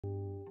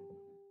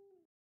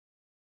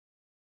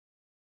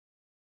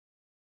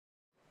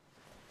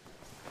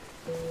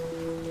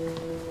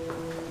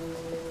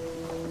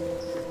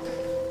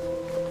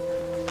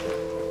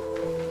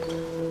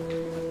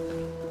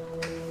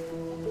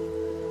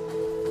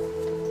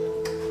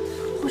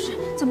护士，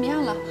怎么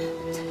样了？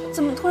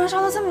怎么突然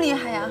烧得这么厉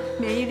害呀？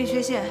免疫力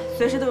缺陷，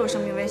随时都有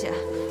生命危险。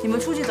你们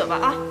出去走吧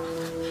啊！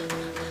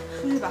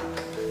出去吧。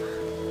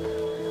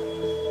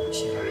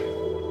媳妇儿，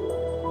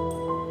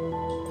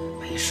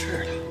没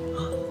事的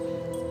啊。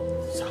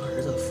咱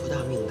儿子福大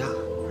命大，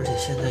而且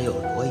现在有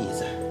罗姨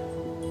在，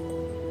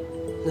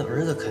那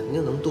儿子肯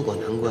定能渡过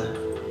难关。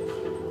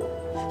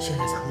现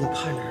在咱们就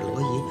盼着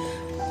罗姨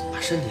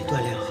把身体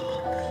锻炼好，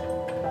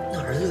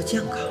那儿子就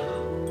健康了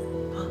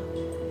啊，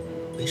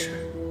没事。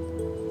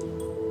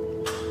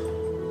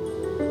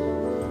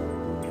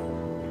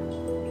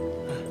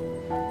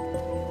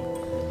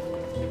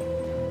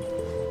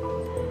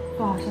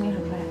 做好心理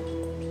准备，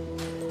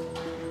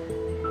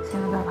先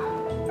到这儿吧。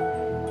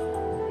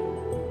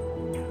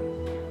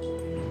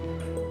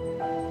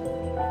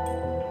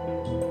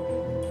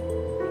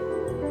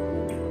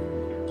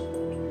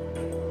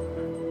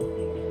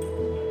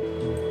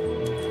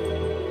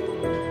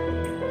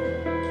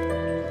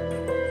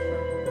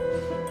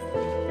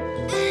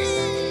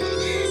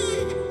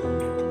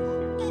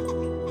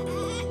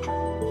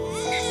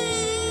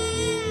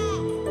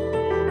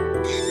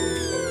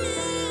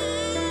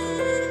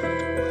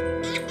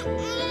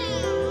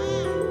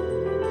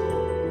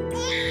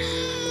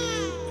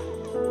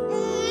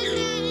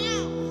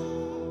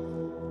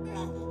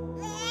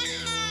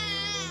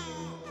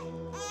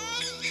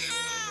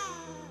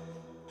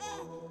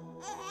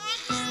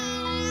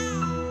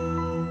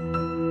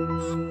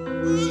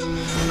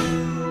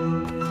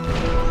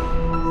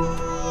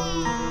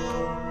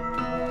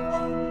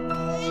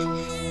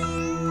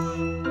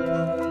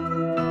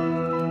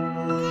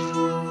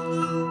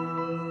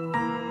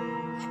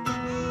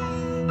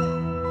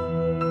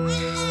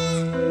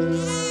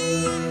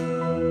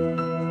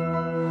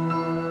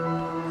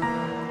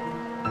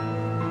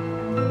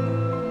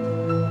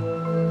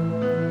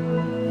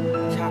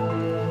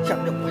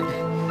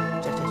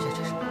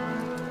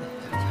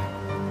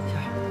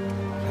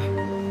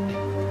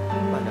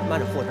慢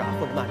着护着啊，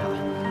护着慢着啊！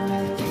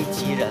忒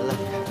急人了，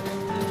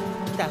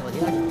大夫，您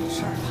看这没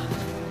事儿吧？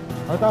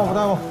哎，大夫，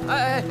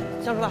哎，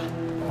相叔吧，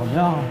怎么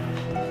样？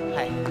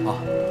嗨，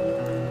啊，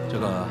这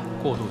个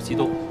过度激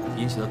动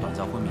引起的短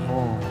暂昏迷。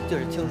哦，就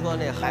是听说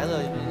那孩子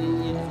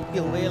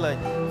病危了，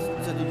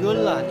这就晕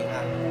了，你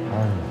看。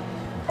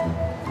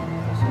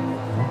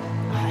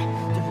哎，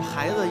就是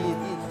孩子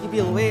一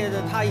病危，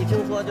他一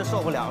听说就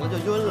受不了了，就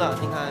晕了，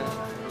你看。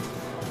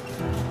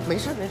没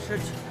事，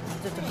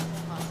这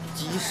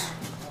及时。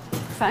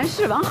 凡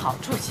事往好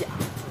处想，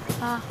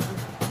啊！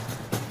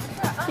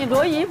你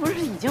罗姨不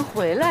是已经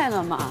回来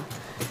了吗？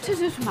这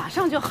就是马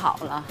上就好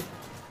了。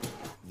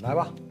来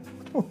吧。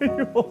哎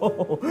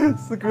呦，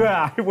四哥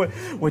啊，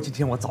我今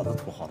天我找到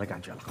土豪的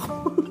感觉了。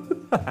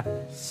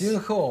今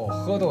后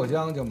喝豆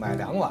浆就买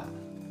2碗，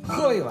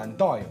喝1碗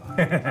倒1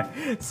碗。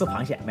吃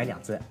螃蟹买2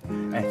只，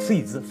哎，吃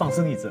1只放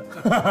生1只。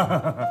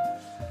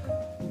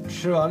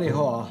吃完了以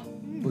后啊，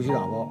不许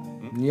打包。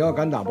 你要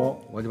敢打包，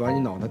我就把你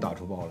脑袋打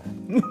出包来。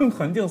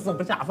肯定吃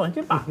不下，放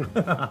心吧。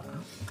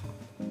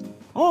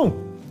哦，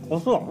好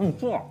吃，是，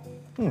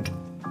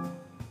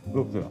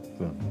对，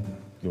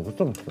有个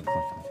正事突然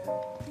想起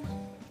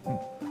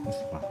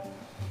来，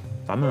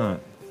咱们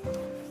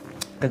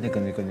跟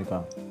那个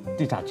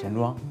地下钱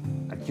庄，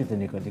记得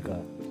那个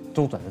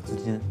周转的资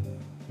金，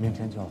明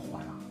天就要还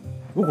了。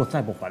如果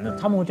再不还呢，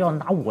他们就要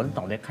拿我的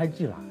脑袋开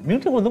计了。明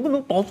天我能不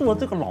能保住我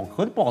这个脑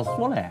壳就不好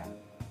说嘞。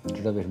你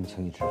知道为什么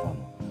请你吃饭吗？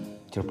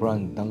 就是不让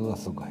你当饿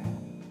死鬼，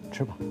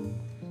吃吧。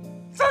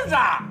真的？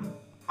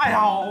哎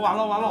呀，完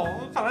了，我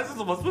看来是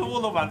怎么最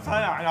后的晚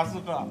餐呀？哎呀，四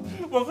哥，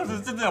我可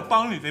是真的要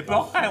帮你的，不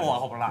要害我，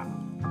好不啦？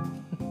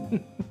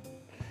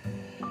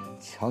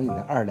瞧你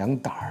那2两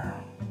胆儿。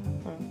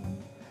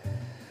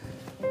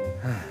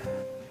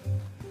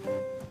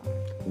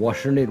我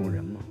是那种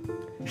人吗？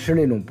是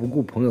那种不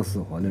顾朋友死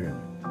活的人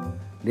吗？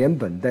连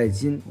本带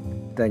金，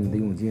带你的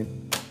佣金，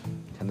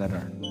全在这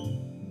儿。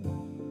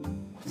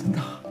真的。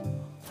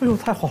 哎呦，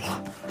太好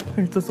了！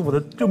哎，这是我的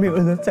救命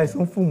恩人，再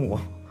生父母，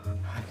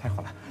哎，太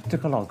好了，这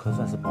个脑壳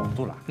算是保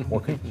住了，我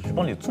可以继续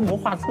帮你出谋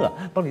划策，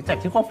帮你再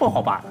提黄凤，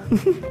好吧？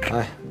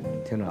哎，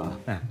听着啊，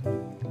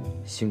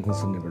新公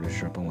司那边的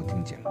事帮我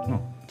盯紧了，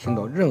听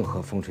到任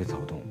何风吹草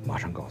动，马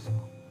上告诉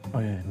我。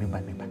哎，明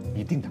白，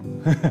一定的。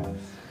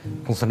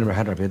公司那边还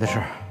有点别的事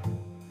儿，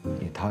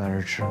你踏踏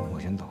实吃，我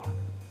先走了。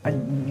哎，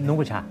你能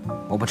不吃啊？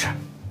我不吃。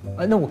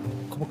哎，那我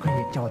可不可以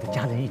叫我的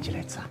家人一起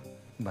来吃啊？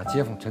你把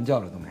街坊全叫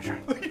来都没事。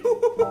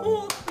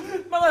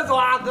 慢慢走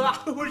啊，哥，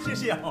谢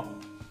谢啊。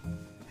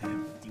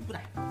顶不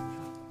来。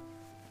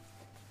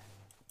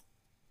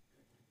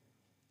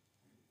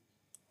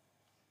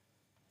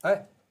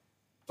哎，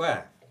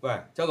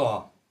喂，江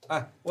总，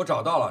哎，我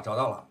找到了，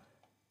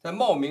在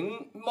茂名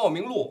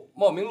路，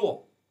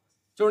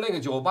就是那个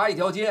酒吧一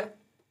条街。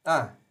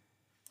哎，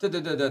对。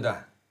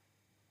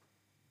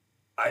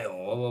哎呦，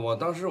我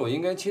当时我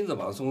应该亲自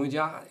把他送回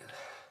家，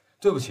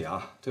对不起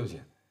啊，对不起。 你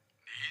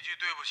一句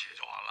对不起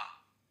就完了，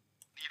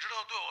你知道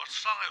对我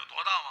伤害有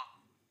多大吗？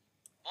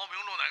茂名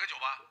路哪个酒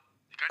吧？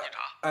你赶紧查。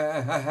哎。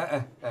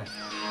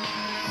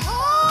哦，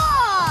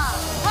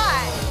嗨，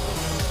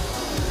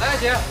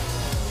姐，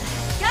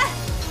干！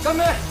干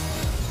杯！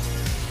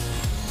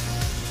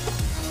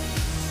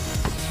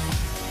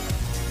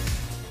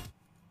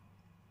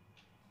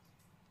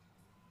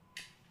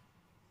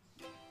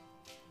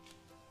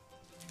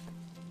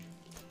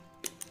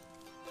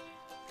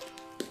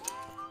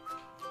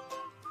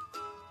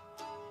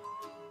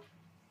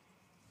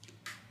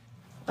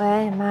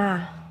喂，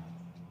妈。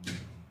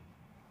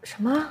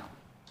什么？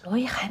罗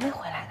伊还没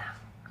回来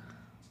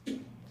呢？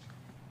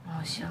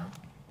哦，行，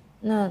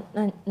那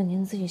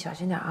您自己小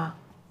心点啊。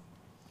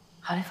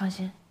好嘞，放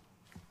心。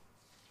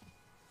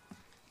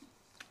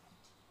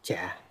姐，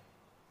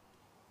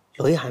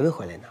罗伊还没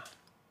回来呢。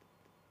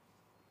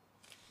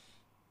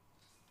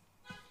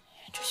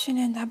这训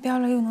练达标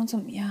了又能怎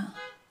么样？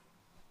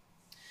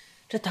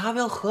这达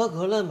标合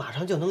格了，马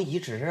上就能移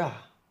植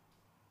啊。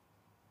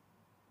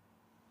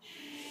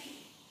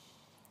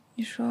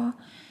你说，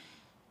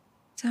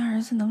咱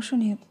儿子能顺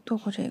利度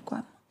过这一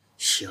关吗？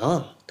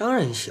行，当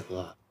然行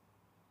啊。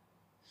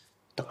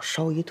等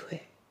烧一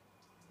退，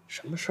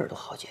什么事儿都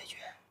好解决。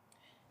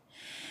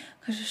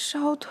可是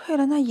烧退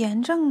了，那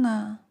炎症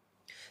呢？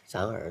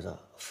咱儿子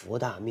福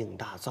大命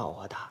大，造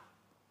化大，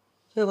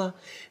对吧？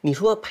你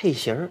说配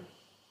型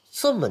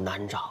这么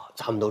难找，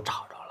咱们都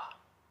找着了。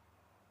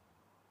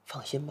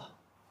放心吧，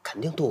肯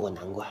定渡过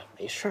难关，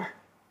没事儿。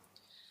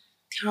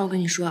天儿，我跟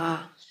你说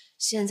啊，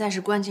现在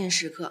是关键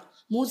时刻，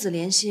母子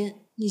连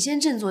心，你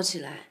先振作起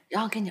来，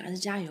然后给你儿子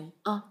加油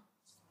啊！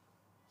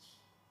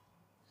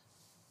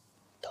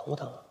疼不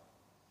疼啊？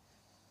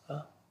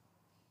啊？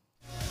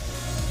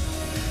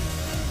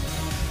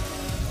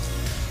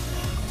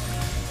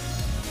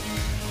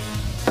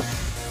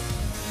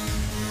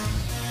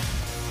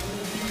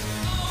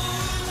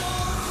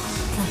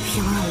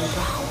凭什么不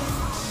让我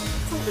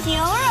喝？凭什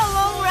么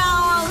不让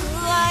我喝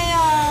呀？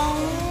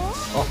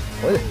好，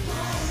回去。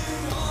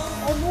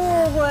我不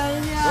回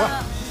去。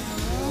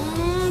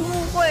不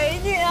回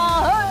去啊！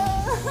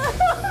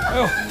哎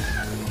呦，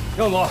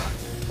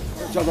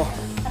江总，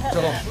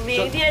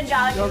明天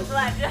找你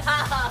算账。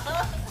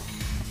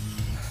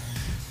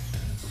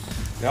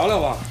聊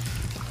聊吧。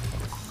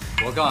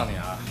我告诉你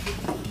啊，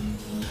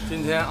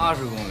今天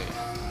20公里，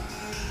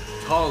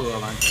超额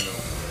完成任务。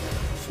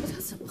他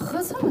怎么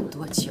喝这么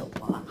多酒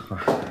啊？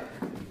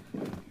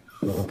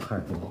喝的太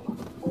多了，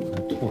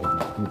吐到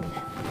马路都是，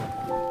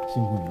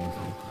辛苦你了。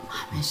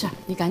没事，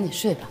你赶紧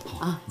睡吧，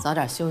啊，早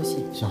点休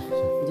息。行，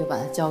你就把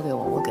它交给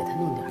我，我给他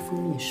弄点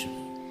蜂蜜水，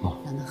好，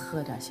让他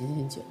喝点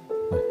醒酒。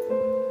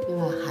另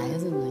外，孩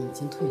子呢已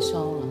经退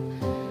烧了，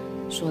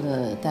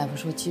大夫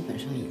说基本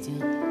上已经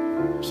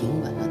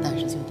平稳了，但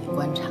是就得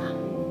观察。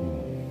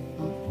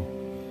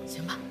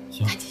行吧，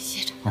行，赶紧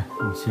歇着。哎，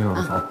你歇着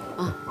吧，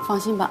啊，放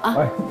心吧啊。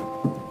哎。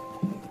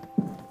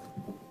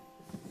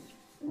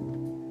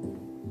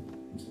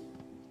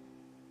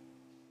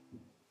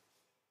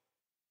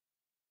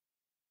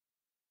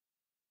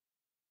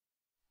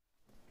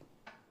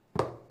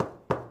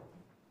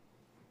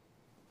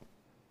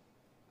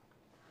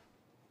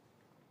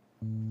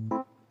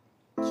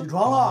起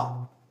床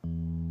了，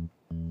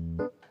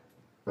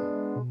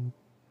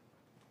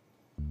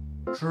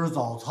吃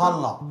早餐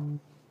了，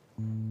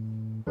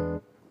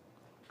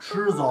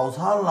吃早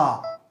餐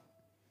了。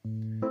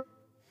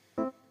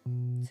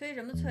催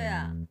什么催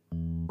啊？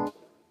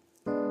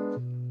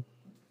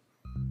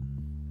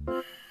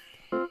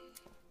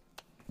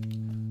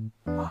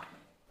妈，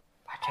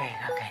把这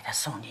个给他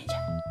送进去。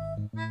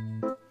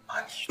妈，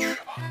你去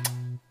吧。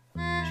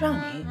让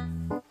你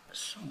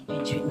送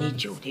进去，你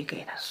就得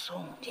给他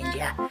送进去，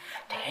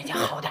对人家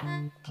好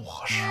点。不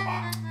合适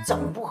吧？怎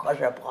么不合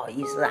适？不好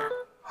意思啊。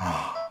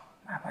啊，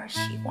慢慢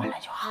习惯了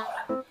就好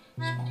了，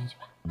送进去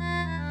吧。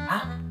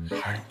啊，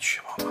还是你去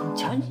吧，妈。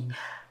瞧你，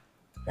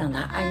让他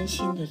安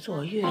心的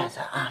坐月子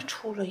啊。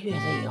出了月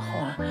子以后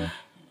啊，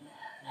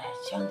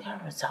江天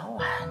儿早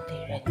晚得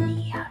认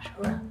你呀，是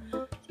不是？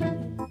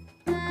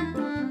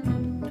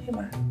推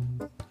门。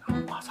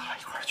妈，咱俩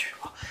一块儿去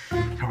吧。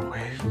要不回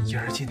一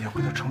人进去，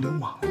回头成流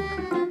氓了。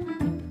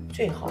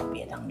最好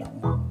别当流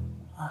氓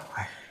啊！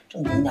哎，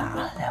正经点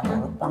啊！来，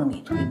我帮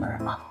你推门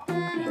啊。我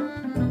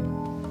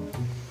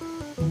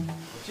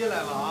进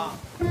来了啊！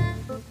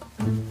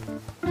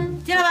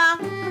进来吧。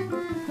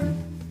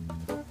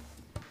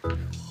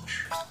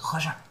合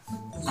适，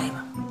来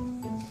吧。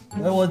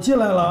哎，我进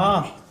来了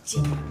啊！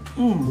进去。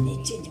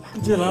你进去吧。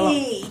进来了。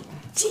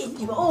进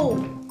去吧。哦。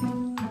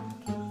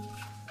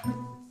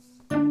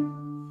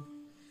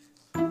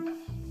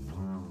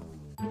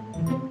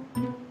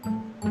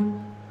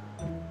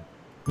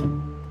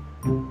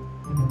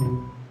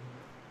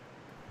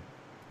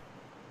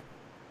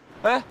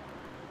哎，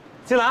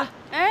金兰，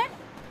哎，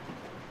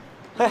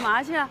干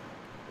嘛去啊？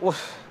我，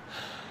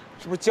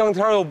这不江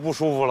天又不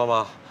舒服了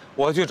吗？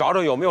我去找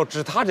找有没有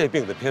治他这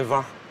病的偏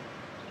方。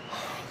哎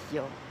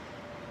呦，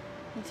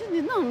你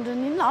弄着，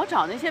你老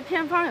找那些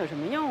偏方有什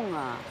么用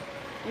啊？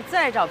你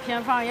再找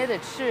偏方也得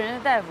吃人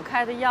家大夫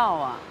开的药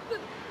啊。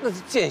那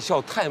见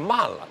效太慢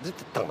了，这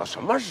等到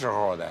什么时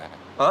候得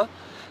啊？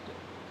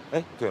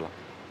哎，对了，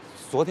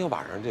昨天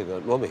晚上这个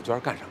罗美娟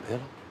干什么去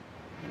了？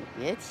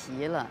你别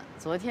提了，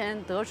昨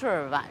天德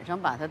顺晚上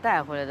把他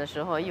带回来的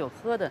时候，哎呦，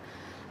喝的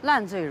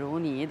烂醉如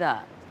泥的，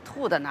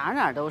吐的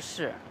哪都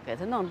是，给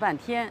他弄半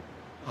天。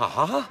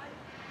啊？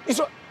你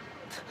说，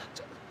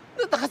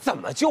那他怎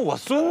么救我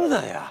孙子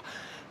呀？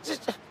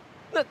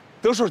那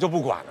德顺就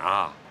不管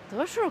啊？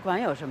德顺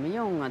管有什么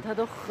用啊？他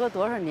都喝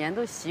多少年，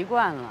都习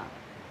惯了。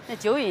那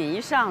酒瘾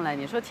一上来，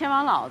你说天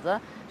王老子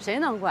谁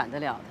能管得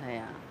了他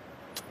呀？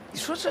你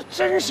说这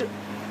真是，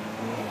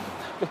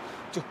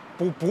就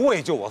不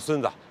为救我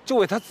孙子，就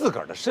为他自个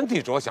儿的身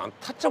体着想，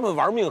他这么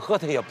玩命喝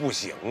他也不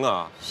行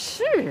啊。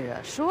是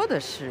啊，说的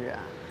是啊，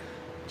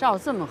照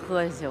这么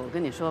喝下去，我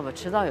跟你说吧，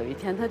迟早有一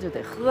天他就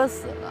得喝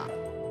死了。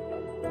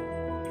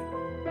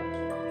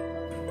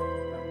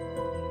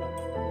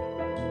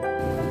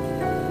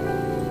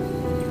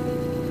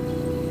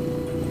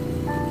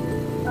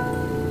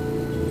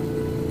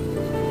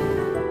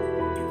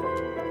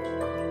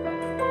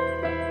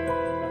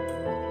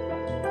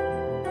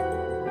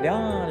2、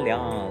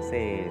2、3、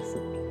4、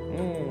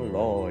5、6、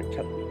7、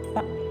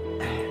8。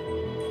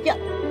1、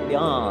2、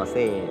3、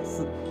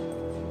4。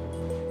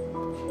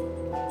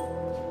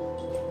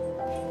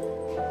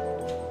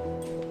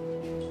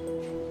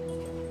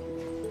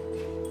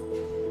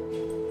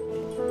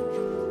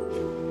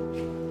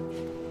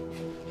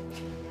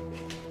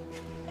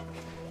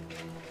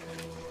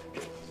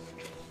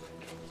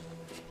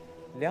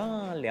2、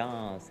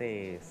2、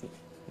3、4、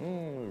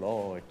5、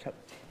6、7、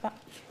8。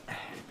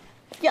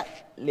1、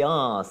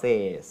2、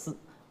3、4、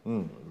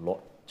5、6、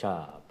7、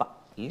8。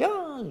2、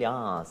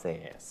2、3、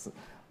4、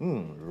5、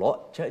6、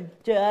7、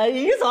这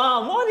于总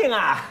，morning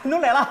啊，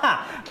侬来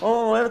了，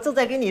我正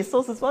在给你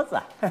收拾桌子，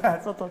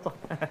坐。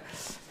哎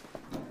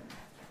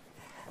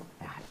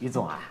呀，于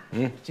总啊，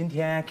今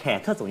天凯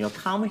特总要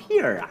come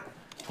here 啊。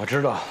我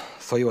知道，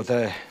所以我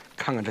再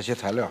看看这些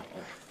材料，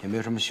有没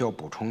有什么需要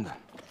补充的。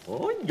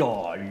哦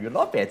哟，于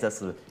老板这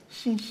是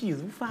心细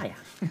如发呀。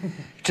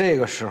这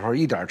个时候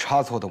一点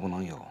差错都不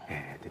能有，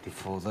哎，对，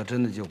否则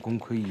真的就功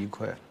亏一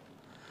篑了。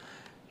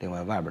另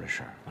外，外边的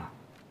事儿啊，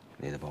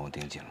你得帮我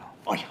盯紧了。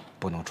哎呀，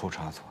不能出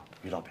差错。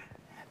于老板，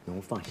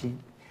侬放心，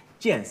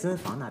健身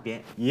房那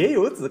边也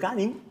有自家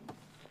人。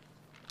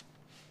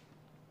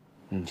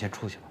你先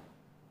出去吧。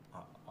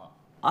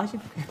啊，行，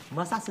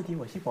没啥事体，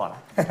我先跑了。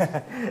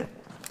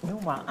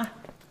侬忙啊。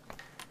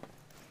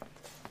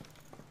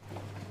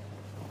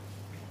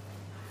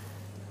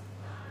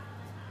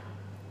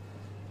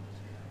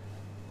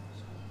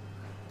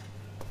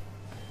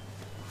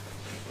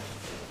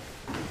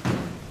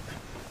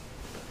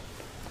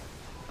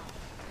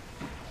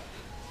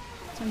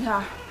江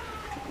天，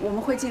我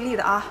们会尽力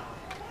的啊！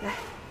来，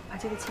把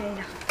这个签一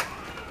下。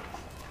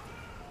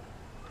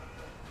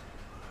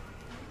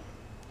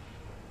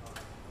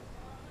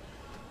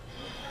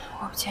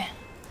我不签。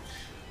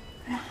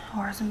哎，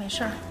我儿子没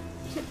事儿。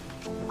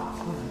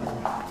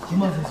行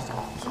吧，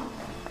行。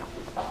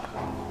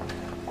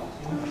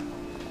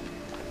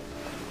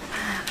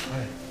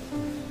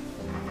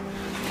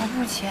我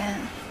不签。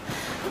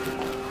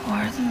我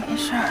儿子没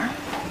事儿。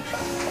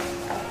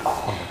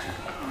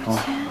我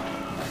签。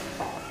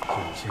有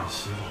线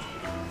希望，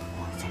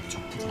咱们就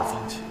不能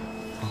放弃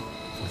啊！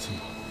放心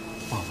吧，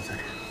爸爸在这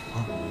儿啊，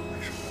没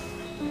事。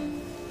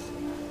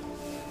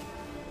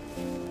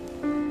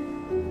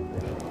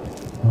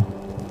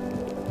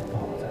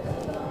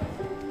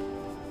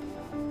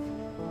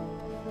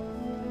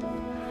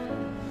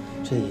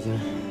这已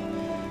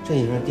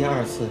经是第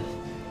2次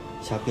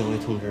下病危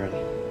通知了。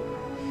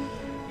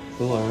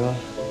如果说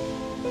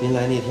您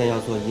来那天要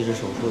做移植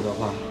手术的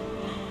话，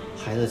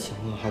孩子情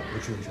况还不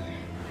至于这样。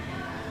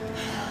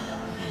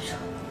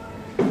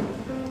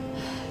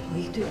我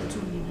也对不住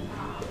你们。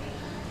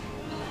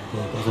你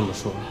也别这么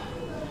说了，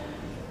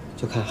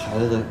就看孩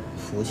子的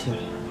福气了。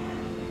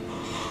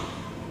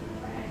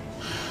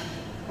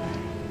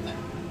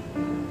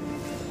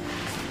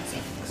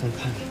咱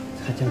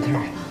看姜天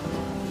儿。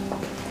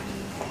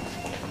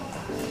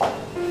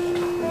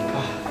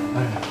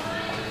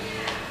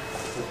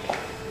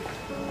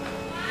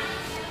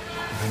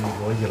你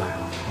罗姨来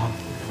了啊！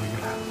罗姨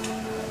来了。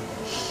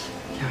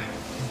天儿，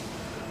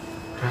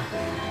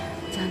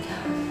江天，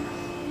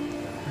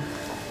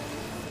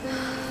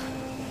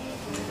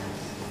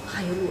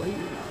还有罗姨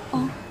呢啊！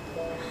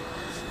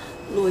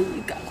罗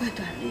姨赶快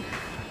锻炼，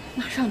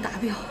马上达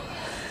标，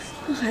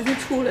等孩子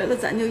出来了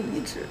咱就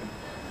移植，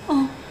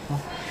啊！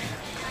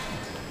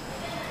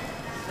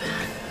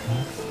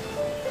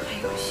还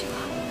有希望。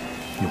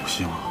有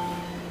希望，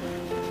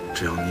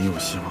只要你有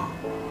希望，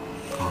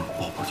啊，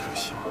宝宝就有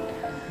希望。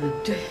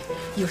对，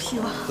有希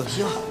望，有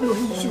希望。罗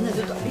毅现在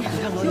就锻炼，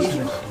有希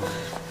望。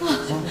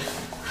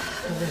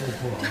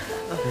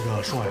那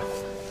个硕呀，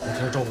你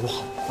先照顾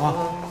好啊！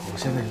我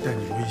现在带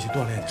你罗毅去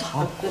锻炼去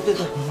啊！对，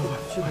快，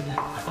去吧你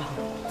啊！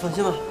放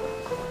心吧，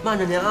慢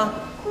着点啊。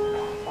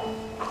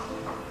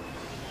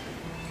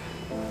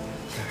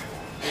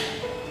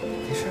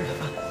没事的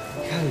啊，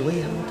你看罗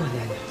毅他们锻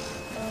炼去，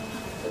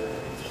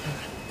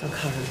咱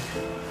看着呢。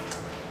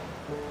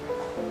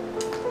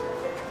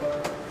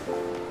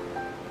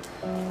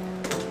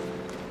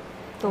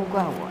都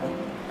怪我呀！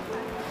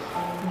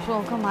你说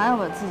我干嘛要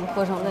把自己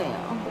喝成那样？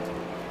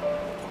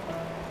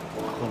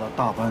我喝了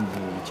大半子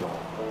一酒，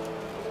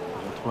我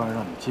就突然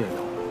让你戒掉，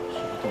是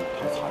不是对我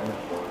太残忍了？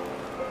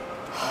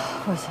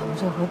我想我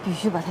这回必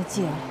须把它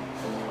戒了，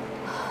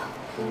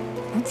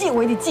不戒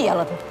我也得戒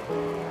了它。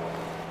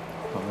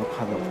刚才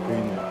看见我闺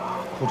女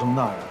哭成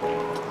那样，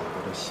我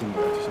这心里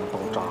就像刀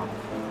扎的。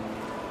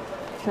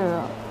是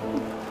啊。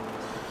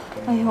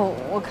哎呦，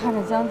我看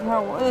着姜片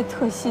我也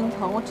特心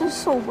疼，我真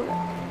受不了。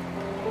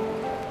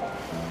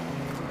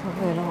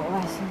可为了我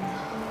外孙子，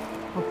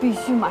我必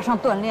须马上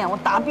锻炼，我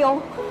达标。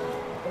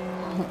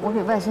我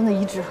给外孙子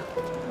移植。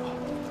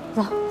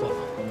走。走。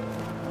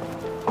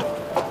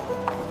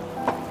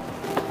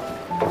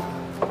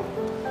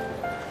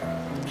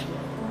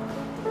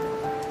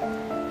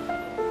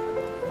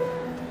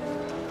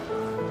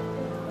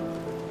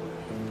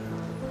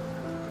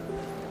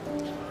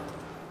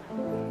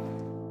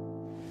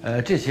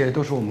这些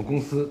都是我们公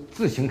司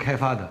自行开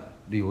发的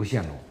旅游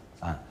线路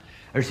啊，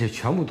而且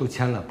全部都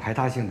签了排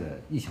他性的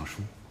意向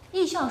书。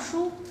意向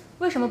书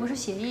为什么不是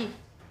协议？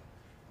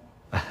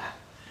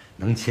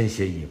能签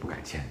协议也不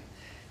敢签，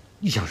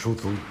意向书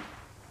足矣。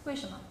为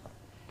什么？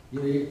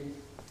因为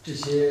这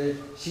些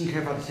新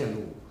开发的线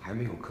路还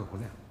没有客户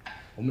量，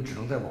我们只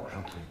能在网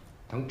上推，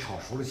等炒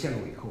熟了线路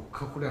以后，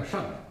客户量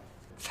上来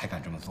才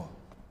敢这么做。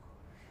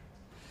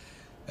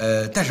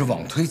但是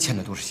网推签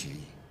的都是协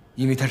议，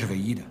因为它是唯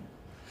一的。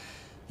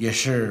也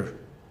是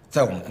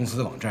在我们公司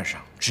的网站上，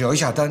只要一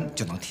下单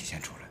就能体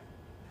现出来。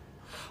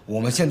我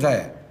们现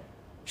在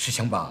是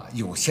想把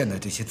有限的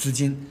这些资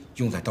金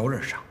用在刀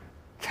刃上，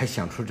才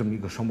想出这么一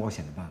个双保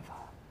险的办法。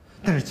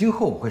但是今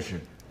后会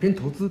是边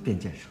投资边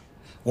建设，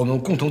我们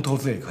共同投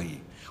资也可以，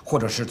或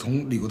者是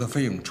从旅游的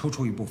费用抽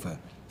出一部分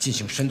进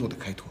行深度的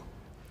开拓。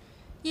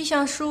意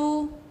向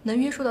书能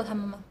约束到他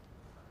们吗？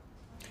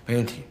没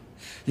问题，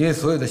因为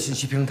所有的信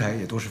息平台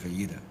也都是唯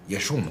一的，也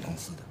是我们公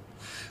司的。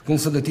公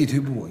司的地推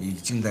部已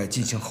经在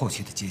进行后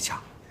期的接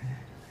洽。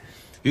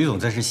于总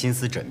真是心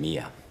思缜密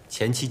啊，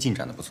前期进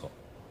展的不错。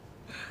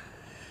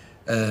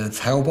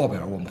财务报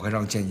表我们会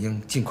让建英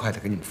尽快的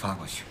给你们发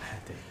过去。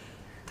对，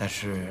但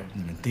是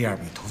你们第二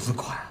笔投资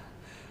款，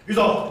于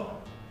总，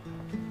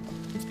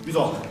于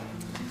总，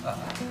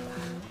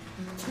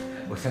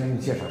我先给你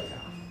介绍一下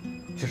啊，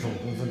这是我们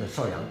公司的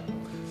邵阳，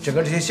整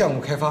个这些项目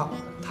开发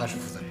他是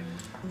负责人，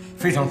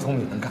非常聪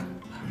明能干。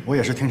我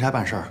也是听差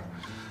办事儿。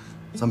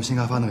咱们新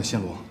开发那个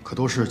线路可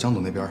都是姜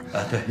总那边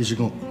对，一直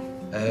跟我，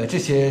这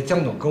些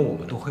姜总跟我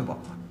们都汇报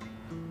了，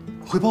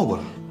汇报过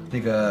了。那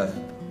个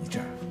你这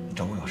样，你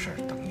找我有事儿，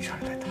等一场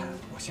再谈。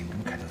我先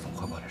跟凯特总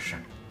汇报点事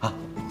儿啊。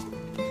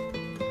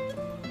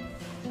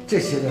这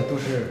些呢都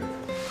是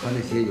和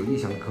那些有意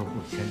向的客户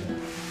签的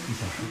意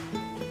向书。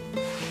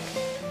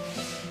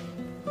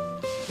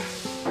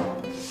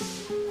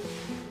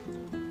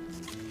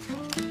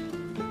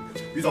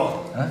于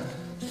总，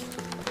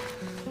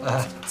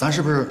咱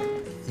是不是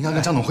应该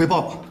跟姜总汇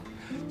报？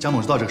姜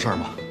总知道这个事儿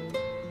吗？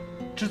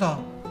知道，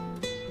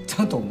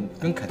姜总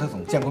跟凯特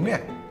总见过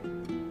面，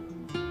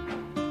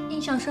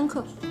印象深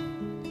刻。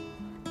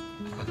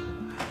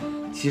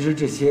其实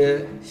这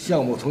些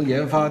项目从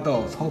研发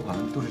到操盘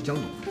都是姜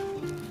总，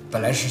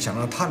本来是想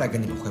让他来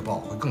跟你们汇报，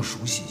会更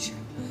熟悉一些，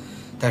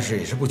但是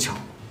也是不巧，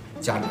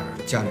家里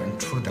人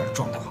出了点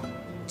状况，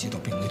接到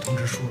病危通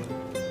知书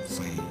了，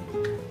所以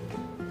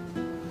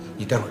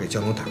你待会儿给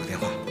姜总打个电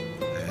话，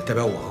代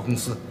表我和公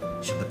司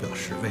向他表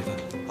示慰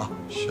问啊。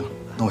行，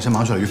那我先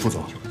忙去了，于副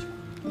总。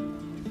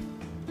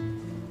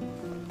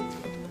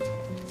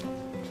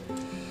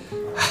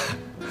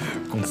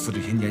公司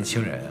这些年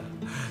轻人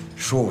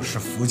说我是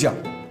福将，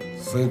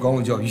所以管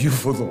我叫于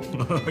副总。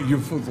于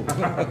副总。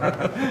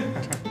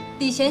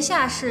礼贤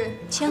下士，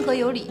谦和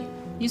有礼，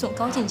于总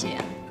高境界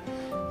啊！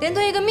连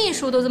对一个秘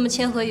书都这么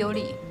谦和有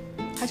礼，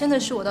他真的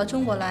是我到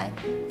中国来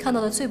看到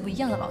的最不一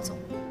样的老总。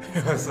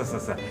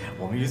是，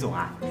我们于总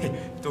啊，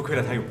多亏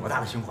了他有博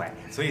大的胸怀，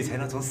所以才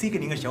能从 C 个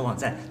零的小网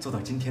站做到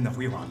今天的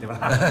辉煌，对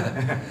吧？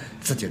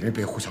自己人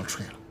别互相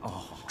吹了。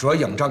哦，主要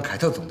仰仗凯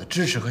特总的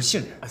支持和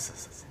信任。是。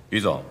于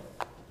总，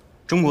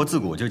中国自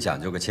古就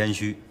讲究个谦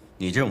虚，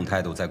你这种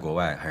态度在国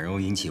外很容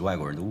易引起外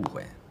国人的误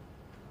会。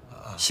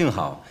幸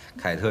好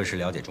凯特是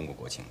了解中国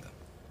国情的，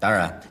当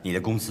然你的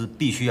公司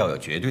必须要有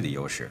绝对的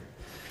优势，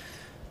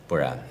不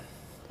然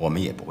我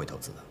们也不会投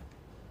资的。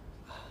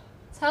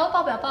财务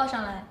报表报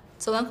上来，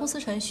走完公司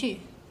程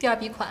序，第二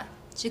笔款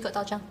即可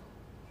到账。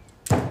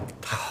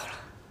太好了，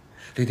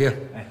李丁，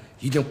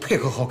一定配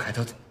合好凯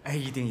特总。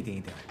一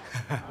定。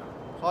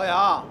朝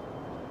阳，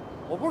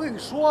我不是跟你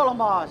说了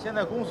吗？现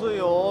在公司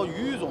由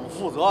于总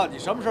负责，你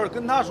什么事儿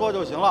跟他说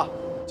就行了。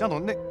姜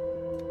总，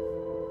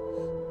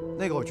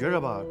那个我觉着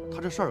吧，他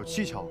这事儿有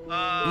蹊跷。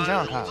您想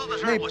想看，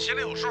那我心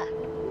里有数。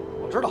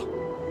我知道。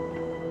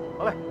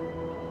好嘞，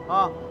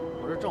啊，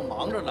我这正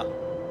忙着呢。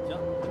行，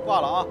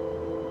挂了啊。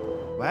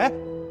喂，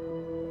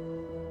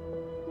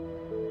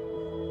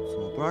怎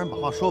么不让人把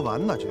话说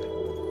完呢？这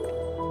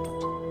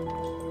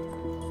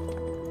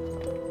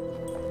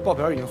报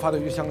表已经发到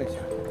邮箱里去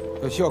了，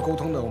有需要沟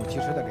通的，我们及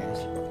时再联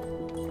系。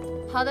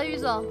好的，于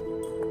总，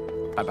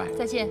拜拜，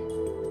再见。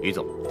于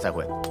总，再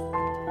会。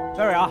待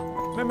会儿啊，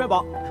慢慢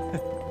保。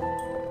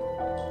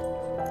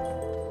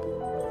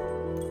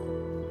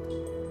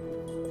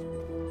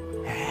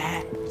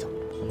哎，于总，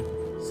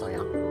扫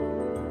杨。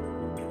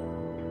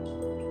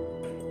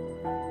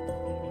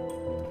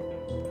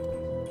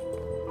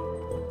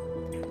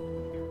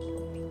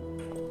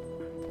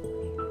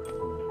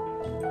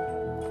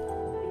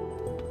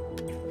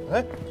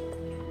哎，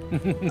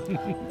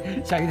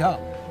吓一跳！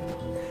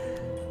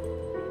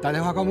打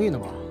电话告密呢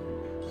吧？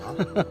啊，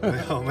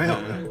没有，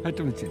还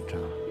这么紧张。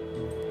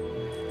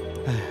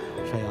哎，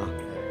山羊，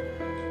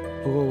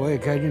不过我也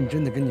该认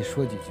真的跟你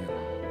说几句了。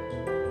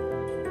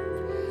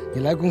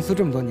你来公司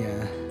这么多年，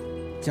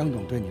江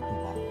总对你不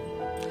薄，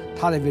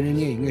他的为人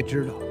你也应该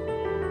知道，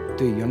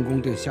对员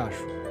工对下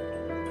属。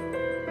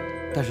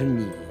但是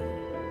你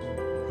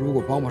如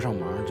果帮不上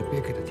忙，就别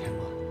给他添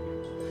乱，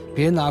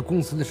别拿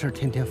公司的事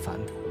天天烦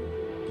他。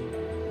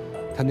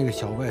他那个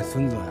小外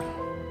孙子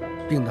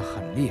病得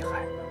很厉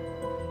害，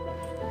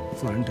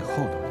做人得厚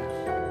道点。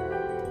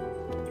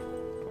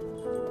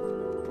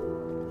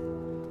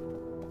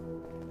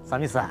啥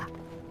意思啊？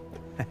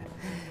哎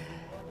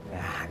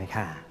呀，你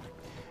看，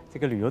这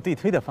个旅游对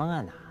推的方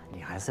案呢，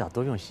你还是要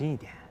多用心一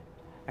点。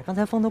哎，刚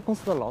才丰投公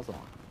司的老总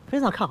非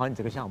常看好你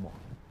这个项目，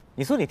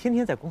你说你天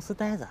天在公司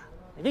待着，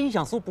你这预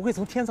想书不会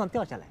从天上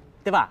掉下来，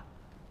对吧？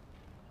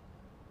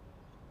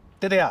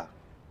对的呀。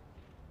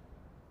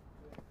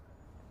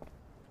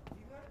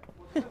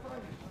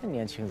这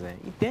年轻人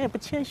一点也不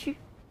谦虚。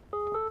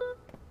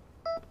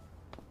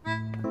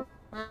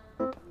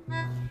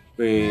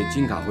为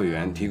金卡会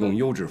员提供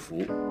优质服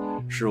务，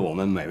是我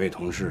们每位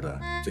同事的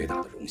最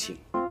大的荣幸。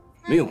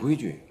没有规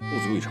矩，不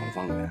足以成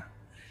方圆。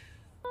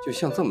就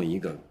像这么一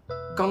个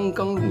刚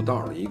刚入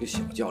道的一个小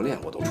教练，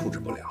我都处置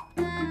不了，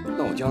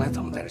那我将来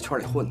怎么在这圈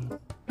里混呢？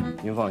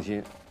您放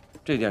心，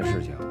这件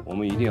事情我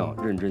们一定要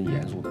认真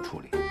严肃地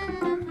处理。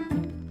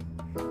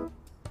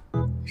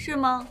是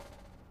吗？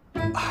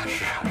啊，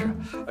是啊，是啊。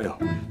哎呦，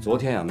昨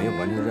天呀没有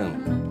完成任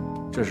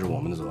务，这是我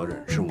们的责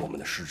任，是我们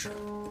的失职。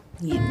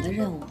你们的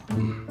任务？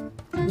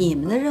你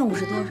们的任务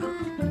是多少？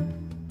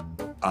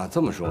啊，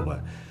这么说吧，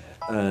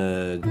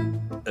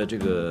这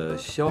个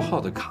消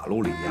耗的卡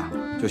路里呀，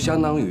就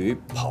相当于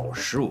跑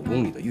15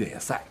公里的越野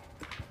赛。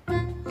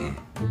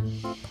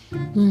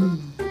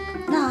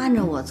那按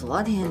照我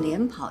昨天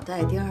连跑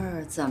带颠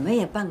儿，怎么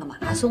也半个马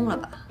拉松了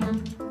吧？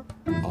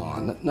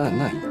哦，那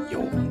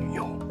有。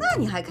那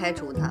你还开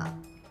除他？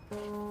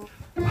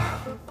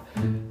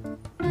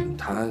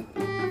他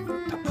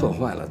破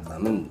坏了咱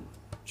们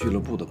俱乐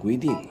部的规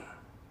定啊。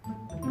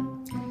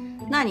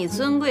那你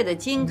尊贵的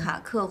金卡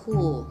客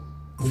户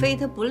非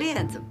他不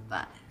练怎么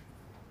办？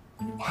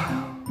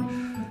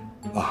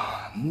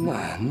啊，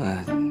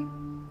那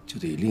就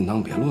得另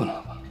当别论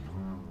了吧。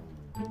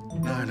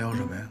那还聊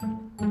什么呀？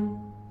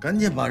赶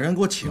紧把人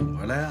给我请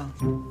回来呀！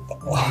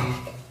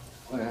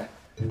喂，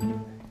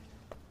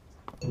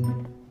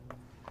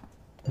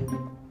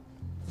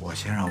我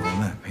先让文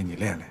文陪你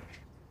练练。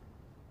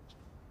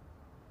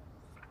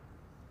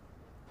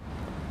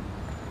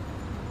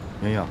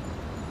洋洋，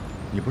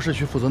你不是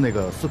去负责那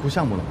个4库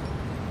项目了吗？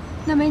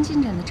那边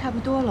进展的差不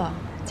多了，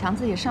强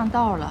子也上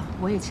道了，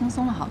我也轻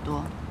松了好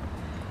多。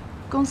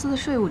公司的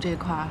税务这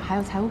块还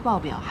有财务报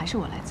表，还是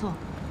我来做。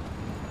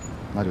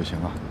那就行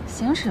了。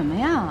行什么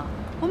呀？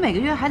我每个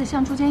月还得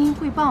向祝建英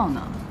汇报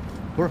呢。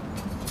不是，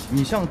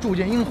你向祝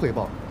建英汇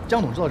报，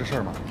江董知道这事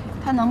儿吗？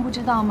他能不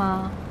知道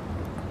吗？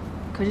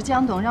可是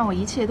江董让我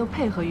一切都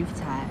配合于福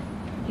才，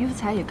于福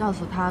才也告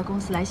诉他公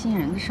司来新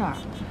人的事儿，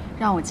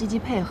让我积极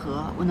配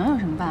合，我能有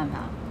什么办法？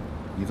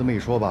你这么一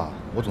说吧，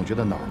我总觉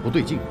得哪儿不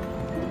对劲。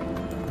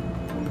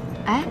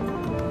哎，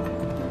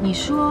你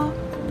说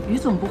于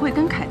总不会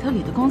跟凯特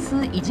里的公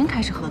司已经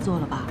开始合作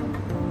了吧？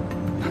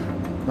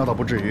那倒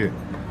不至于，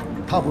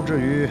他不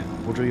至于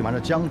瞒着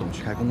江董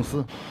去开公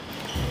司。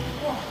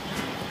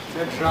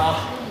坚持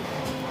啊！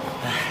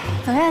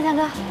怎么样，江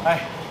哥？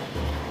哎，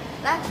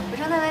来，补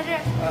上蛋白质。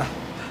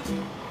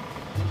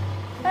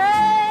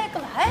哎，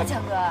干嘛呀，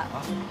强哥？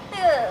那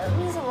个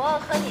密斯罗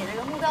和你这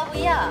个目标不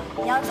一样，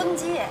你要增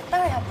肌，当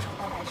然要补充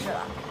蛋白质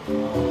了。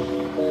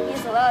密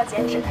斯罗要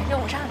减脂，用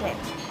不上这个。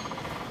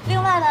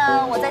另外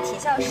呢，我在体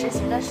校实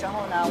习的时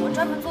候呢，我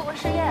专门做过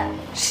试验，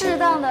适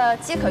当的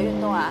饥渴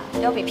运动啊，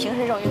要比平时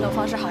这种运动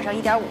方式好上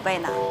1.5倍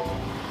呢。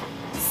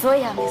所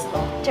以啊，密斯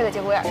罗，这个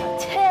节骨眼上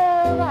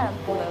千万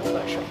不能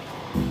瞌睡。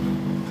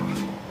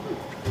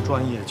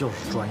专业就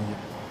是专业，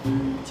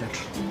坚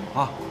持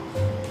啊！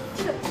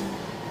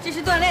这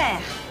是锻炼呀，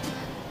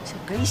整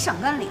个一上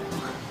班脸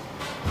嘛。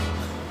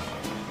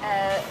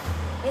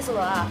密斯罗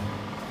啊，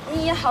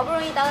你好不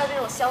容易达到这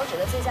种消脂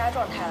的最佳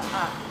状态了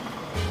啊，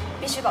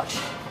必须保持。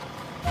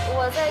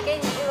我再给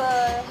你这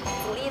个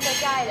阻力再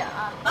加一点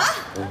啊！啊！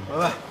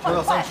喂，说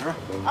到30。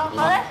啊，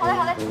好嘞，好嘞，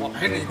好嘞。我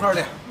陪着你一块儿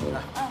练。来，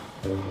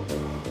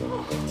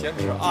坚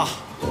持啊！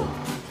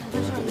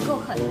你够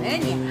狠的呀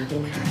你！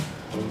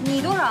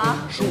你多少啊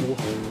？15。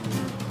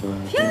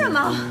凭什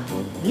么？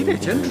你得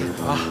减脂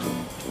啊！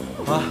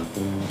啊！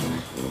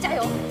加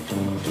油！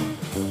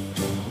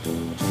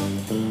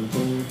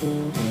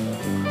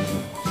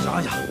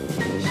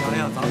哎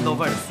呀，咱们都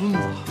外孙子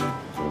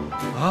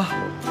啊，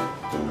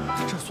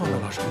这算得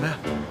了什么呀？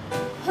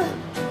外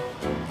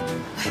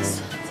孙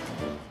子，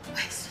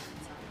外孙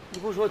子。你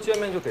不说见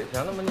面就给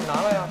钱了吗？你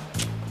拿来呀！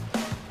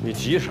你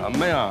急什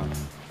么呀？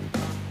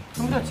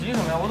什么叫急什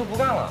么呀？我都不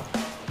干了。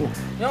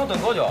你让我等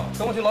多久？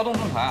等我去劳动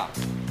仲裁啊？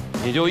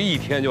你就1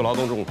天就劳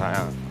动仲裁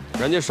啊？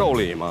人家受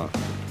理吗？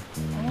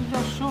什么叫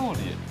受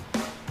理？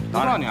我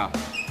告诉你啊，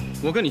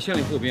我跟你先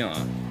礼后兵啊。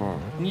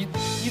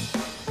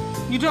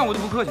你这样我就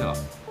不客气了。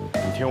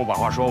你听我把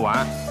话说完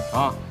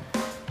啊！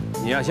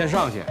你呀先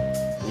上去，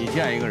你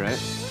见一个人，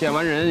见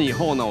完人以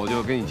后呢，我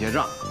就给你结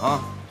账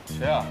啊。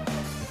谁啊？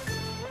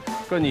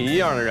跟你一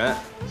样的人。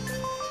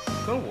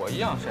跟我一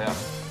样谁啊？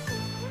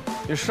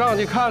你上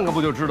去看看不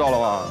就知道了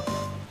吗？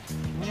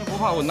你也不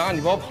怕我拿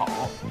你包跑？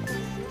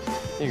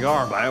一个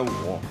250。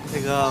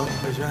那个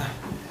伟轩，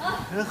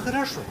人喝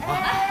点水吧。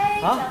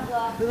啊，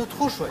这都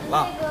脱水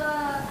了。那个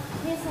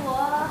那次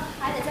我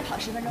还得再跑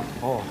10分钟。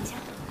哦。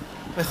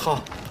哎，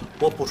好，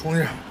我补充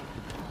一下。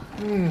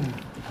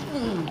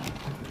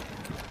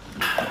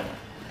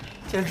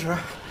坚持，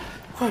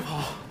快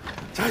跑，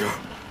加油！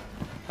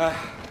哎，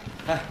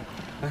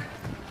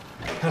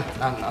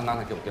拿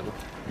给我，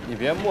你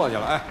别磨叽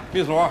了。哎，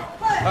秘书，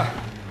哎，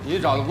你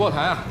找个锅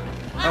台啊。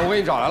哎，我给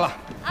你找来了。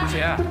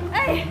姐，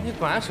哎，你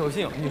果然守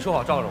信用，你说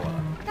好罩着我的。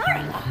当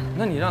然了。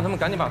那你让他们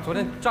赶紧把昨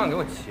天账给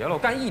我结了，我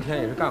干1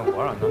天也是干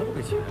活啊，哪能不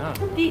给钱啊？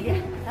弟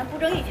弟，咱不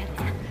挣1天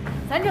的钱，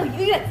咱挣1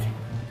个月的钱。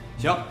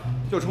行，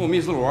就冲我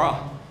密斯罗啊，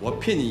我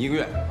聘你1个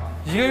月。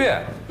1个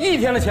月，1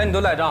天的钱你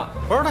都赖账？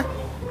不是的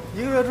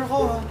，1个月之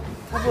后呢，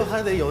他不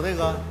还得有那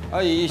个？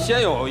你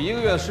先有1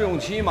个月试用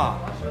期嘛，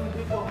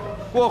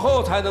过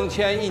后才能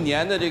签1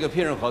年的这个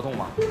聘任合同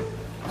嘛。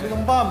这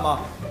能办吗？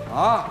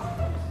啊，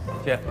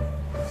姐。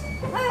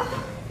哎呦，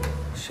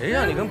谁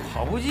让你跟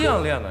跑步机一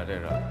样练的？这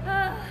是。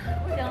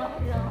不行了，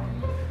不行了。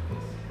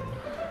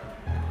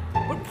不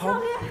是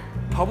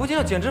跑步机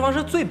上减脂肪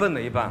是最笨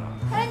的一半了。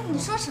哎，你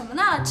说什么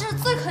呢？这是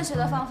最科学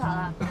的方法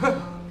了。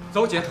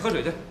走，姐，喝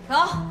水去。走，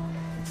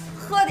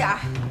喝点儿。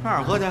上哪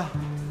儿喝去？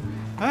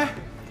哎，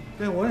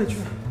这我也去，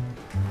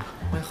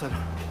我也喝点。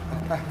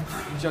哎，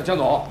江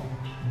总。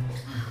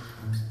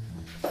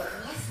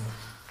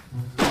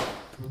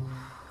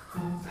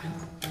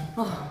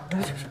啊，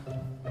这是。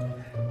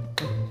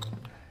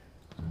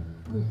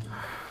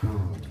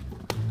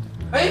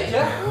哎，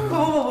姐，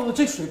不，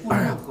这水不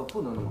能那么喝，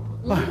不能那么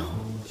喝。哎呦，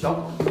小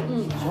口，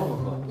小口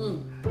喝。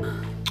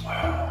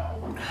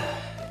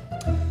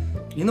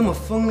你那么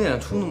疯练，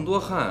出那么多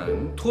汗，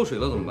你脱水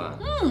了怎么办？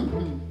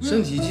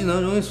身体机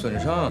能容易损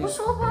伤。胡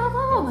说八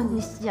道吧，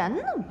你闲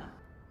的吗？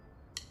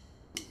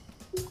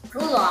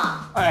卢总，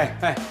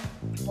哎，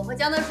我和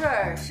江德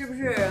顺是不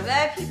是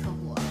VIP 客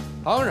户？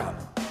当然了。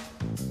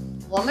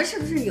我们是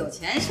不是有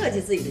权设计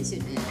自己的训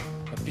练？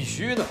必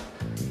须的。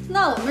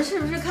那我们是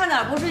不是看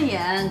哪不顺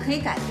眼可以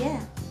改变？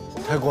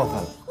太过分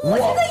了！我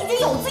现在已经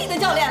有自己的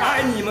教练了。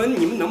哎，你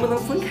们能不能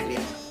分开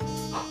练？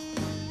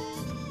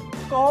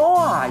高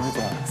啊，于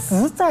总，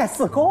实在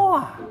是高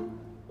啊！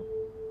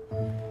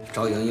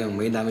赵莹莹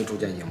没难为朱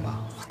建英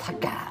吧？他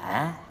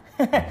敢，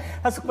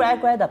他是乖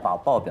乖的把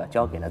报表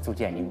交给了朱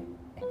建英。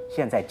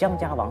现在江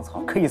家王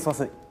朝可以说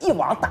是一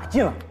网打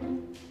尽了。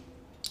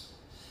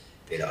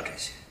别聊这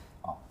些。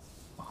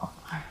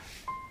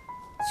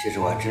其实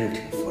我还真是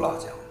挺服老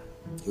姜的，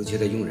尤其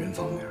在用人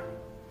方面。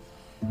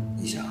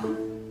你想，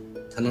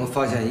他能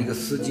发现一个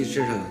司机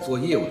身上有做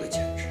业务的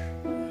潜质，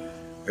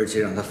而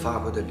且让他发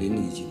挥的淋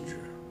漓尽致。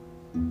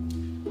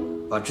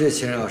把这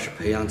些人要是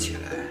培养起来，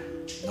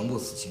能不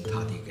死心塌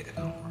地给他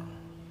干活吗？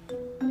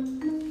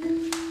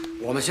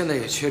我们现在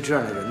也缺这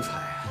样的人才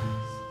啊！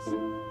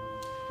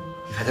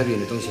海特里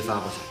那东西发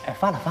过去？哎，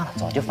发了，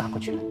早就发过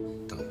去了。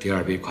等第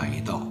2笔款一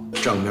到，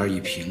账面一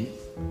平，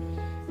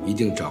一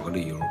定找个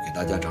理由给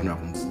大家涨点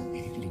工资。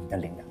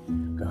领的，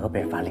各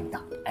别发领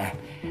导。哎，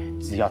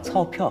只要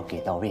钞票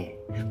给到位，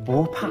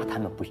不怕他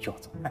们不效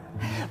忠。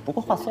不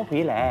过话说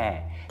回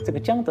来，这个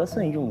江德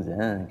顺用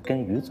人跟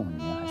于总您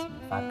还是没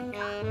法比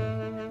啊。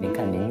您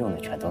看您用的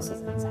全都是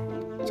人才，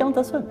江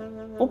德顺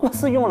不过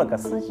是用了个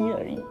司机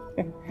而已。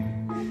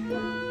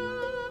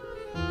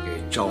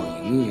给赵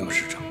莹莹要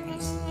是涨工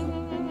资，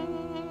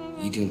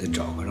一定得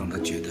找个让她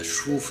觉得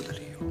舒服的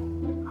理由。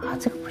啊，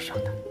这个不晓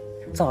得，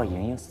赵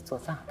莹莹是做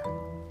账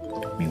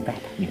的，明白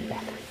的。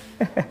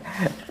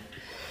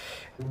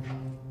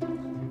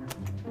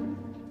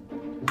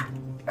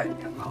哎，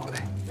好嘞。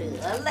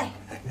得嘞，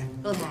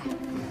陆台，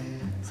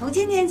从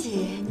今天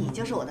起你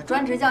就是我的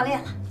专职教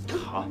练了。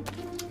好，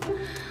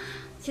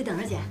去等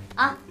着姐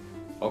啊。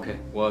OK，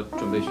 我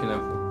准备训练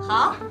服。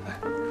好。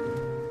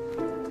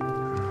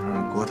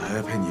让国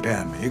台陪你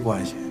练没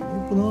关系，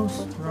你不能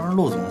让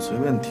陆总随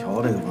便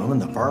调这个文文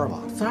的班吧？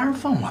咱人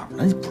放哪儿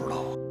呢？你不知道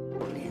啊？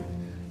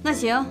那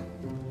行，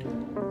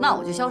那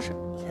我就消失。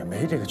也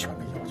没这个权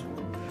利要求。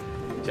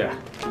姐，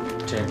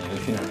这是你的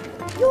训练服。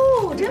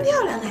哟，真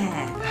漂亮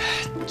哎！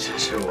这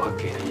是我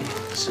给你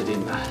制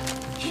定的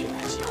训练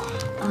计划。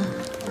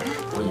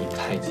我以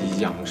太极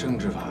养生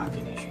之法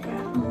给你训练，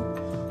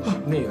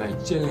内外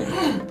兼练。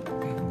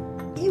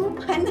U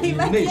盘内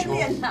外内求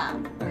天天呐，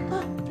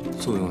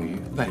作用于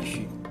外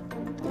需。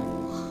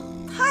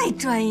太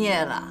专业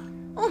了，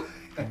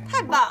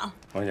太棒了。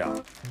王讲，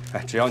哎，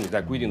只要你在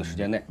规定的时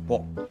间内，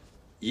不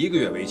，1个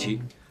月为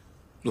期。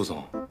陆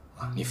总，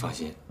你放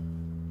心，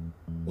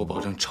我保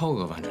证超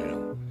额完成任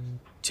务，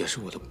解释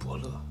我的伯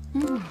乐。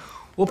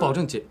我保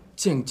证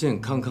健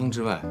健康康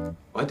之外，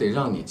我还得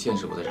让你见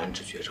识我的燃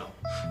脂绝招，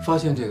发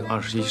现这个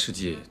21世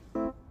纪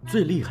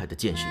最厉害的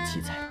健身器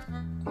材。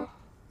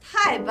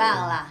太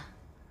棒了！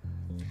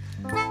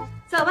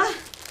走吧，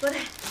国泰，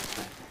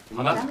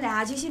好的，咱们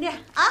俩继续练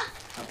啊！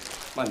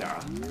慢点啊。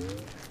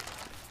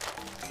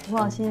不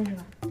放心是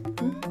吧？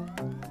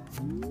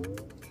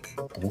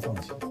不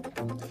放心。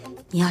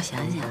你要想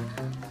想，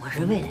我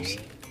是为了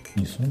谁？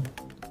你孙子，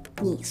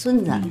你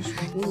孙子，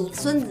你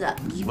孙子，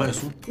你外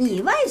孙，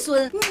你外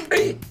孙。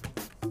哎，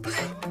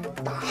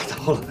打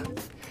到了，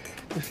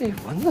你这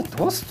蚊子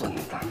多孙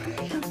子！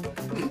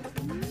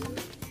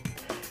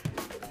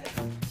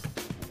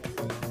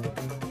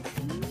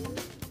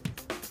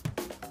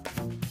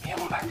明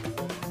白。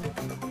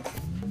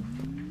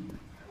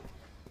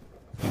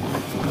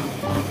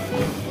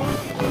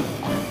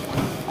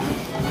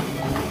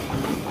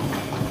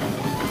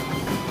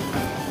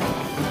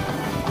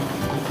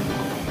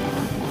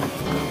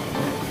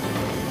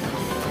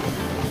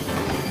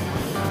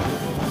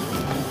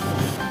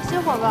歇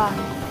会儿吧，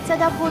再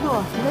加坡度，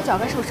你的脚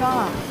该受伤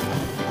了。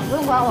不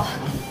用管我。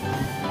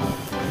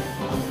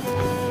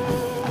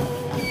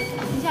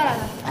停下来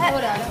吧，跟我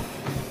聊聊。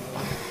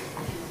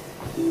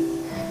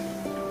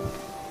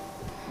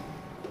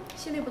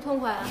心里不痛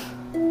快啊？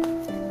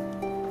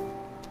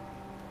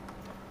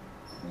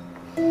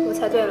我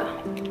猜对了，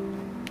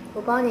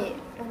我帮你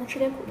让他吃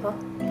点苦头。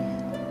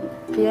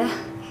别，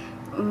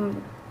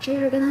这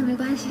事跟他没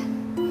关系。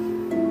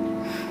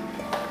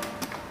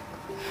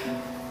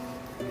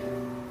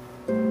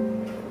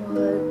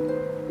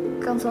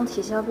我刚从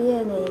体校毕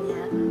业那一年，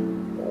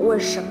我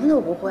什么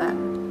都不会，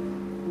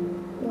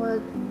我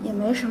也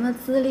没什么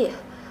资历，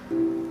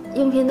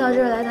应聘到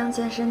这儿来当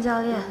健身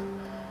教练，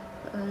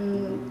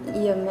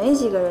也没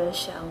几个人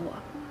选我。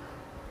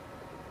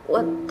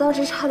我当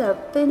时差点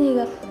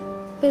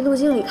被陆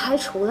经理开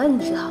除了，你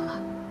知道吗？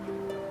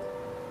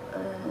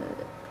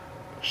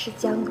是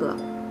江哥，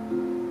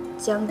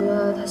江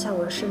哥他向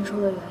我伸出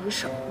了援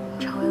手，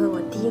成为了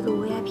我第一个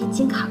VIP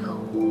金卡客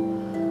户。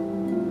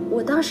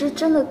我当时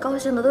真的高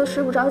兴的都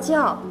睡不着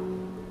觉，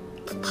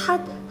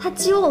他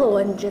救了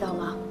我，你知道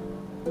吗？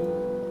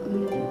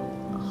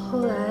后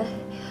来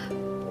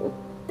我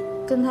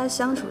跟他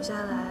相处下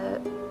来，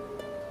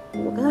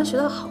我跟他学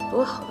到好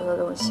多好多的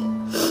东西，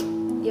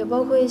也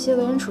包括一些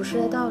为人处事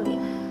的道理。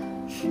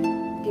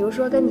比如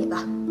说跟你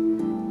吧，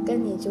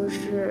跟你就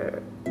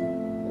是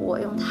我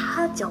用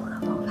他教我的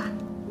方法，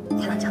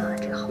才能交到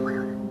这个好朋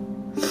友的。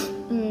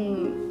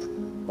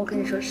我跟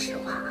你说实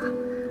话啊，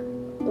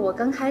我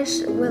刚开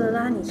始为了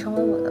拉你成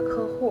为我的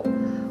客户，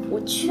我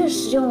确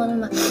实用了那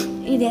么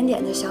一点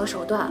点的小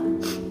手段，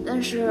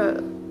但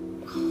是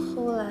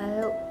后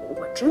来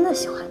我真的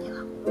喜欢你了，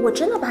我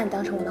真的把你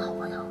当成我的好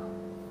朋友了。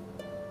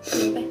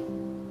明白？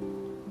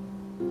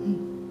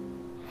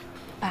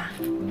爸，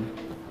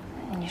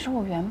你说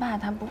我袁爸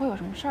他不会有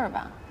什么事儿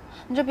吧？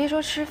你这别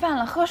说吃饭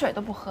了，喝水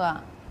都不喝。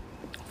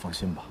放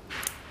心吧，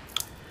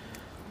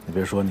你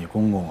别说你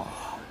公公啊，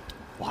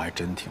我还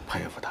真挺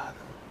佩服他的。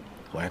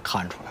我也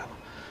看出来了，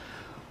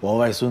我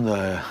外孙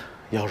子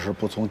要是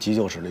不从急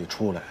救室里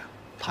出来，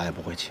他也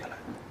不会起来。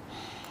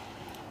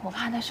我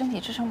怕他身体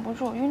支撑不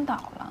住，晕倒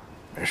了。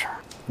没事儿，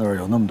那儿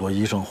有那么多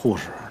医生护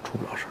士，出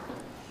不了事儿。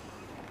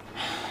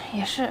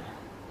也是，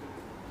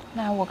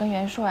那我跟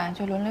袁硕啊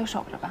就轮流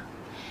守着吧。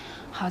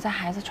好在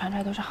孩子传出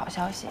来都是好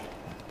消息。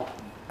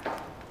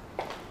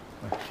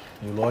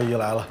你罗姨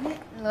来了。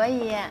罗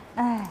姨，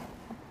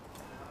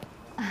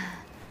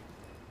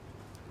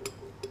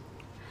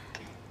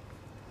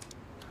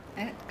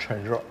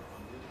趁热，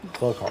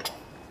喝口。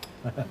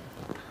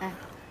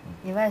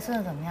你外孙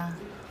子怎么样？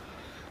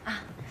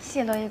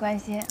谢罗姨关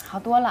心，好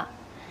多了。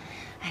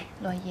哎，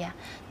罗姨，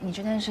你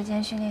这段时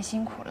间训练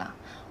辛苦了，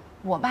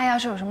我爸要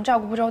是有什么照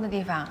顾不周的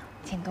地方，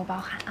请多包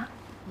涵啊。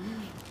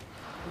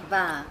你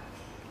爸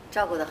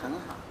照顾得很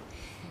好。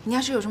你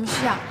要是有什么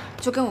需要，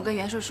就跟我跟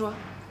袁硕说，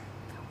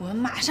我们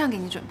马上给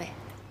你准备。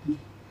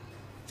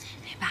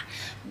哎，爸，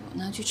我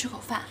呢去吃口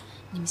饭，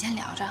你们先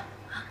聊着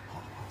啊。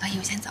罗姨，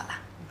我先走了。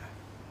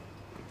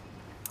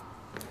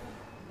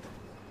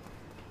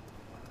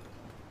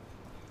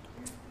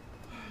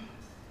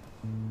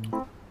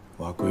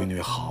我闺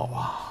女好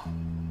啊。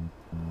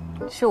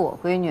是我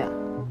闺女。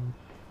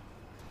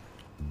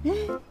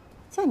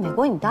在美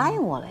国你答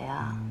应我了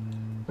呀，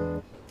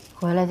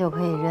回来就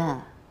可以认。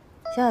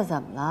现在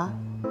怎么了？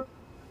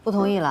不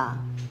同意了？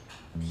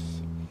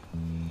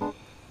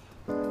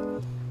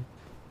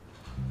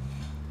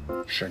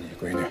是你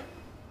闺女，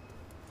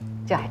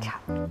这还差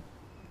不多。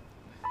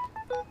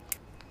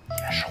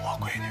也是我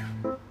闺女。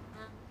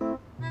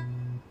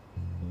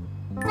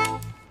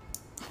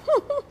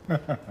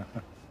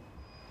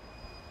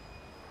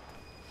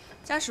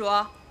家属，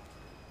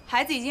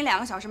孩子已经2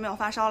个小时没有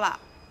发烧了，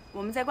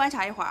我们再观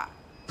察一会儿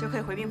就可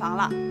以回病房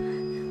了。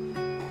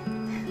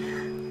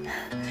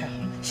太好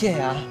了，谢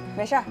谢啊。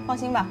没事儿，放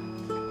心吧。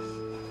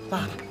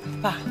爸，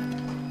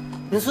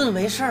您孙子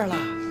没事了。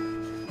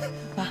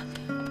爸，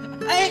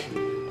哎，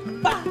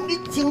爸，你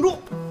挺住。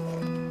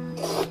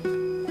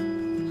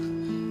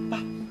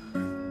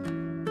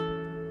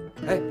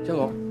哎，江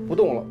总，不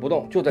动了，不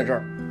动，就在这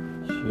儿。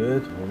学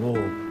土路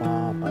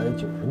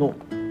890弄，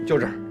就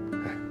这儿。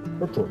哎，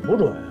这准不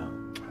准呀？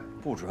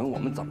不准，我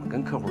们怎么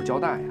跟客户交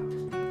代呀？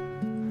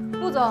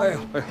陆总。哎呦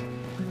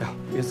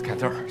，Miss 凯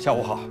特，下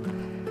午好。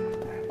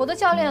我的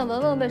教练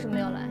文文为什么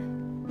要来？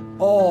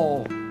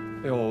哦，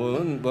哎呦，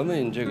文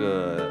文这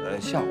个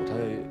下午他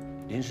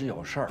临时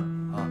有事儿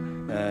啊，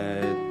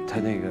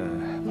他那个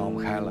忙不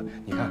开了。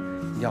你看，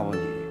要不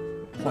你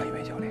换一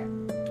位教练？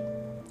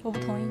我不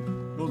同意。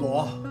陆总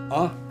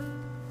啊，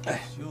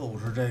哎，就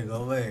是这个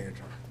位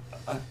置。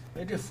哎，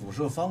这辐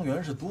射方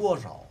圆是多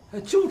少啊？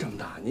哎，就这么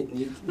大。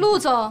你陆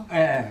总，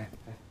哎，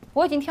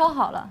我已经挑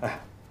好了，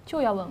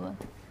就要文文。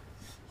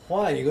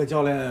换一个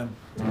教练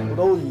不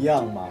都一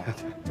样吗？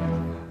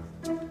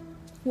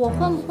我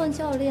换不换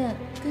教练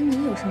跟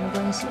你有什么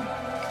关系？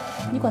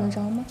你管得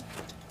着吗？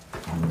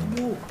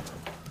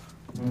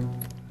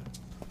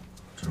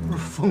这不是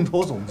风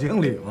投总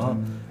经理吗？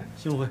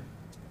幸会。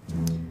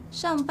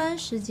上班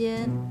时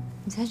间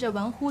你在这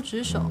玩忽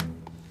职守，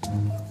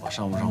我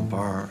上不上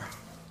班，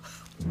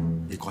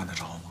你管得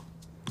着吗？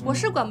我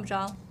是管不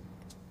着，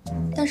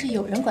但是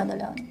有人管得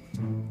了你。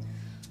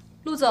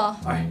陆总，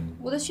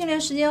我的训练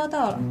时间要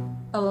到了，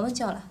把文文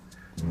叫来。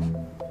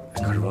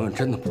可是文文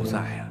真的不在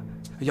呀。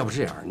要不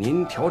这样，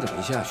您调整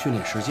一下训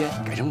练时间，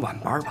改成晚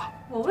班吧。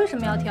我为什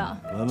么要调？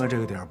文文这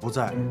个点不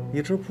在，你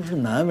这不是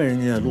难为人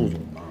家陆总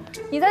吗？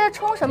你在这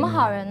充什么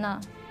好人呢？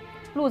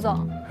陆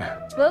总，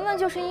文文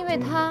就是因为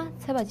他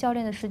才把教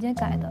练的时间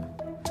改的。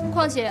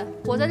况且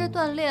我在这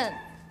锻炼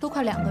都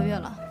快2个月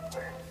了，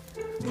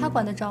他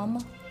管得着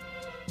吗？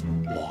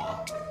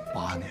我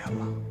8年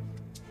了。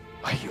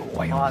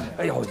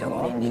哎呦，江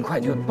总，您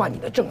快就办你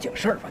的正经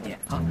事儿吧，您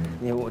啊，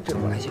我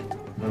来先。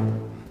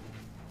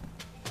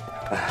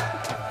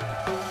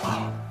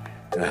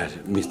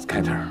Miss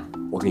凯特，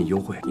我给你优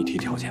惠，你提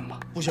条件吧。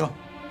不行。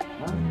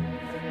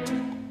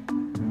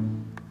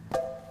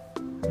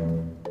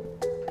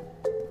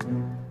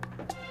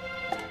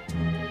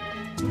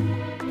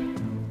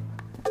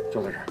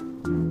就在这儿。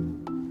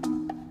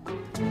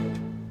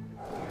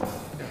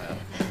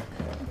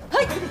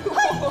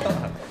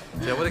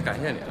姐，我得感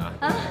谢你啊，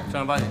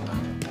正儿八经的，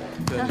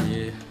对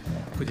你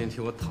不仅替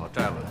我讨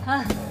债了，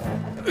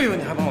哎呦，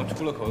你还帮我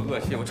出了口恶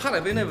气，我差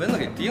点被那蚊子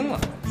给叮了。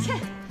切，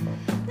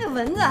那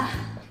蚊子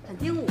敢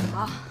叮我，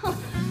哼，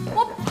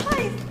我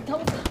拍死他，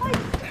我拍死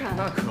他！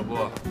那可不，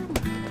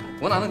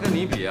我哪能跟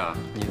你比啊？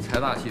你财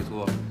大气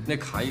粗，那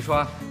卡一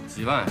刷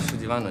几万、10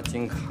几万的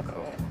金卡，可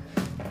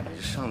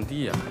你是上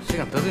帝啊，谁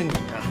敢得罪你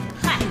啊？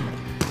嗨。